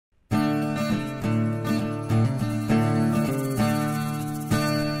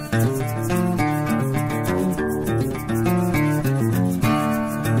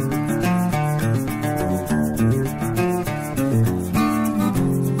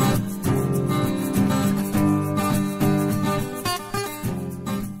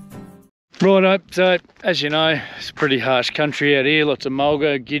Righto, so as you know, it's pretty harsh country out here, lots of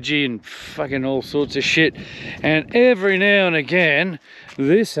mulga, gidgee and fucking all sorts of shit. And every now and again,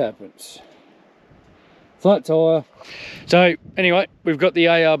 this happens. Flat tyre. So anyway, we've got the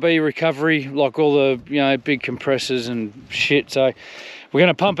ARB recovery, like all the, you know, big compressors and shit. So we're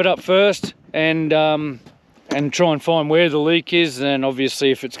gonna pump it up first and try and find where the leak is. Then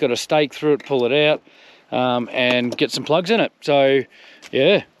obviously if it's got a stake through it, pull it out and get some plugs in it. So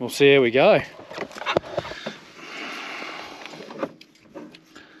yeah, we'll see how we go.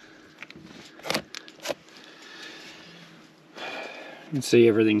 You can see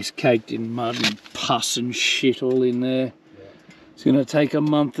everything's caked in mud and pus and shit all in there. Yeah. It's going to take a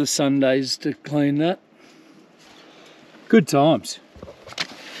month of Sundays to clean that. Good times.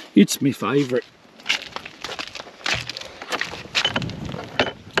 It's my favourite.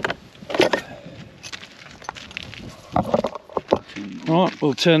 Right,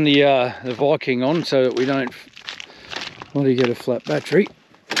 we'll turn the Viking on so that we don't bloody get a flat battery.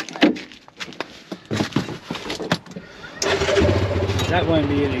 That won't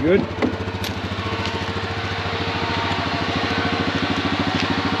be any good.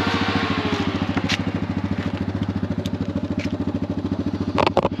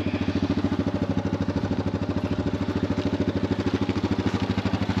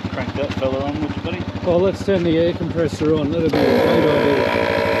 Crank that fella on, would you, buddy? Well, let's turn the air compressor on. That'll be a great idea.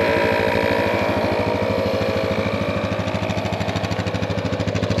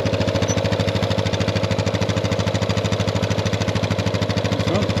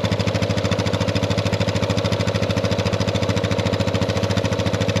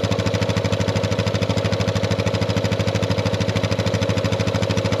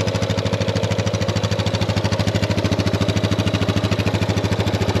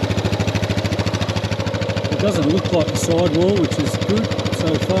 It doesn't look like a sidewall, which is good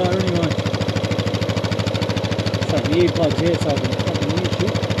so far anyway. So the earplugs here so I can fucking hear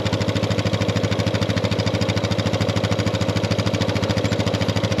shit.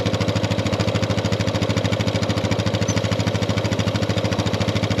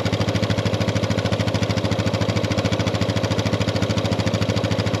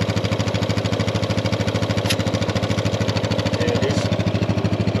 There it is,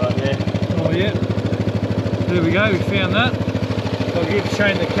 right there. Oh yeah. There we go, we found that. I'll give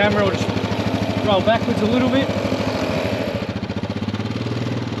Shane the camera, I'll just roll backwards a little bit.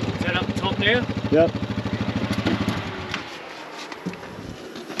 Is that up the top now? Yep.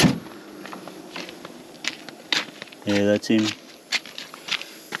 Yeah, that's him.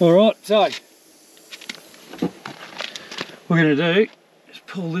 Alright, so what we're going to do is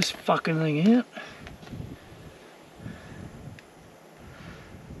pull this fucking thing out.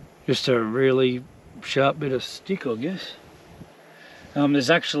 Just a really sharp bit of stick, I guess.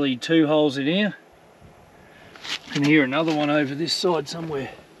 There's actually two holes in here. You can hear another one over this side somewhere.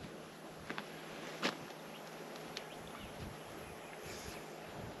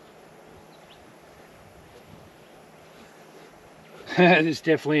 There's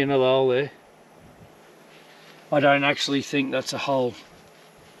definitely another hole there. I don't actually think that's a hole.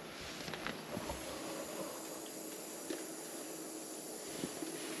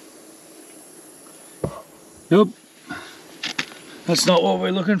 Nope, that's not what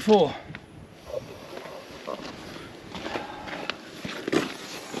we're looking for.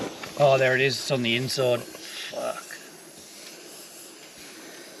 Oh, there it is, it's on the inside. Fuck.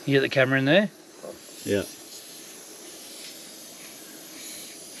 You get the camera in there? Yeah.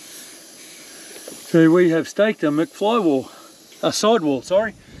 So we have staked a McFly sidewall,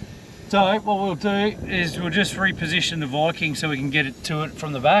 sorry. So what we'll do is we'll just reposition the Viking so we can get it to it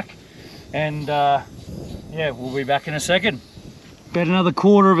from the back. And yeah, we'll be back in a second. About another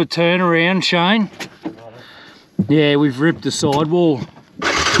quarter of a turn around, Shane. Yeah, we've ripped the sidewall.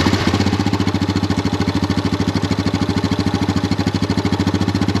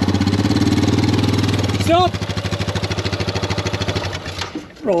 Stop!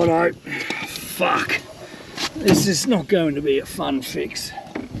 Righto. Fuck. This is not going to be a fun fix.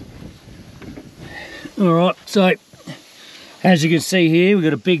 Alright, so as you can see here, we've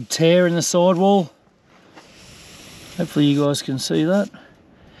got a big tear in the sidewall. Hopefully you guys can see that.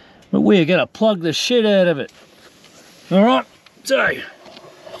 But we're going to plug the shit out of it. Alright, so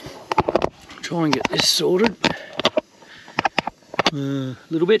try and get this sorted. A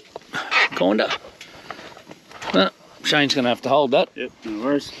little bit, kinda. Shane's going to have to hold that. Yep, no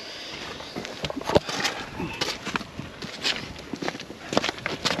worries.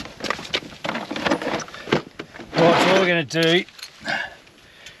 Right, so what we're going to do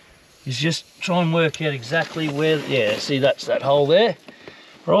is just try and work out exactly where, yeah, see that's that hole there.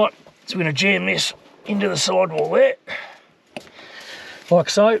 Right, So we're going to jam this into the sidewall there, like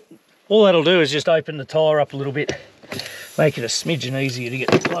so. All that'll do is just open the tyre up a little bit, make it a smidgen easier to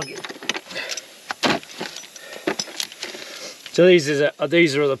get the plug in. So these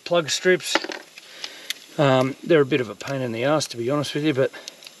are the plug strips. They're a bit of a pain in the ass, to be honest with you, but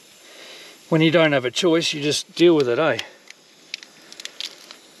when you don't have a choice, you just deal with it, eh?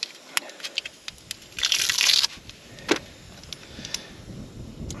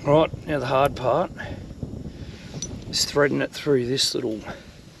 Right, now the hard part is threading it through this little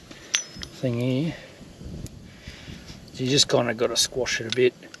thing here. So you just kind of got to squash it a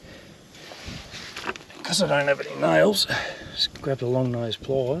bit. Because I don't have any nails, just grab the long nose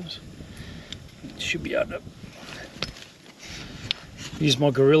pliers. Should be able to use my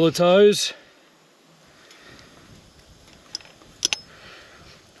gorilla toes.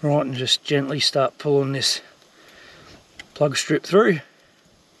 Right, and just gently start pulling this plug strip through.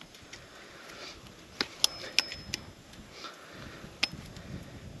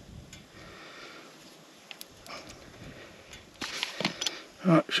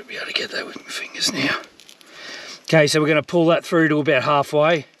 Right, should be able to get that with my fingers now. Okay, so we're going to pull that through to about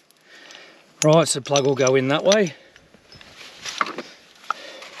halfway. Right, so the plug will go in that way.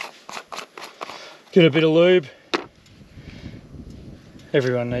 Get a bit of lube.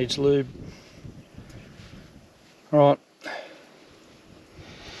 Everyone needs lube. Right.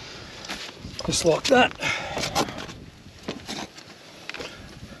 Just like that.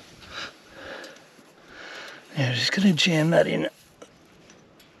 Now just going to jam that in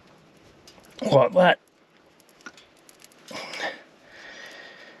like that.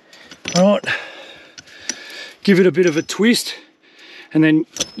 Right, give it a bit of a twist and then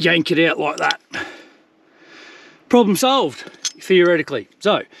yank it out like that. Problem solved, theoretically.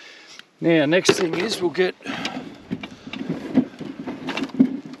 So, now next thing is we'll get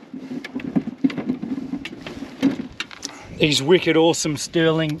these wicked awesome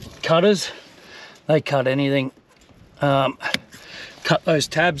Sterling cutters. They cut anything. Cut those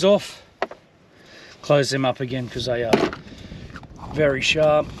tabs off, close them up again because they are very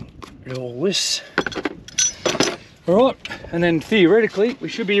sharp. Do all this. Alright, and then theoretically we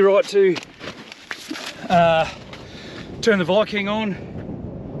should be right to turn the Viking on,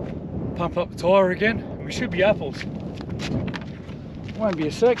 pump up the tyre again, and we should be apples. Won't be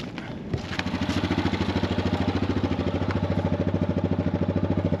a sec.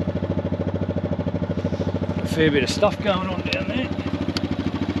 A fair bit of stuff going on down there.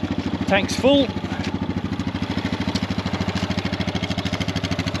 Tank's full.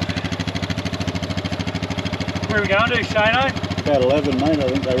 Where are we going to, Shano? About 11, mate, I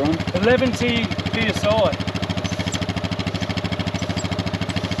think they run. 11 PSI.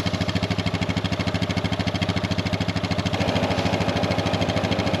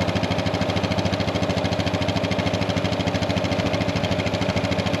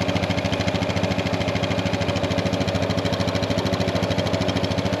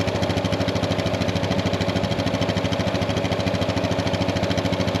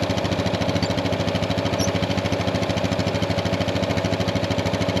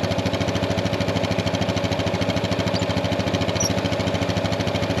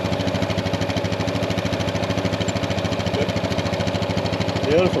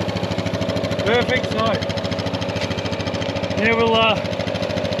 Beautiful. Perfect, so yeah, we'll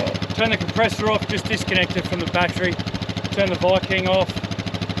turn the compressor off, just disconnect it from the battery, turn the Viking off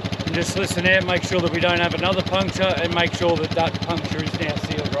and just listen out, make sure that we don't have another puncture and make sure that that puncture is now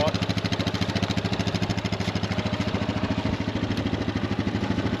sealed right.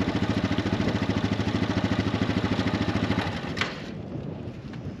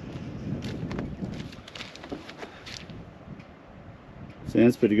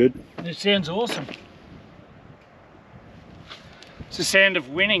 Sounds pretty good. It sounds awesome. It's the sound of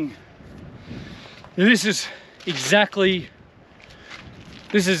winning. This is exactly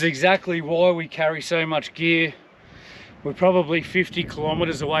why we carry so much gear. We're probably 50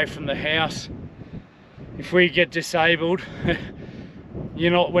 kilometres away from the house. If we get disabled, we're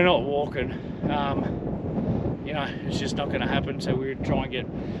not walking. You know, it's just not going to happen. So we would try and get,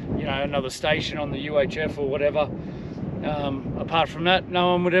 you know, another station on the UHF or whatever. Apart from that,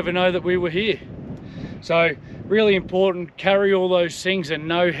 no one would ever know that we were here. So really important, carry all those things and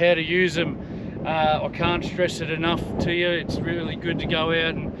know how to use them. I can't stress it enough to you. It's really good to go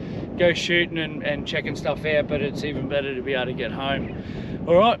out and go shooting and checking stuff out, but it's even better to be able to get home.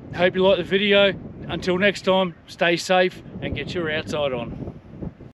 All right, hope you like the video. Until next time, stay safe and get your outside on.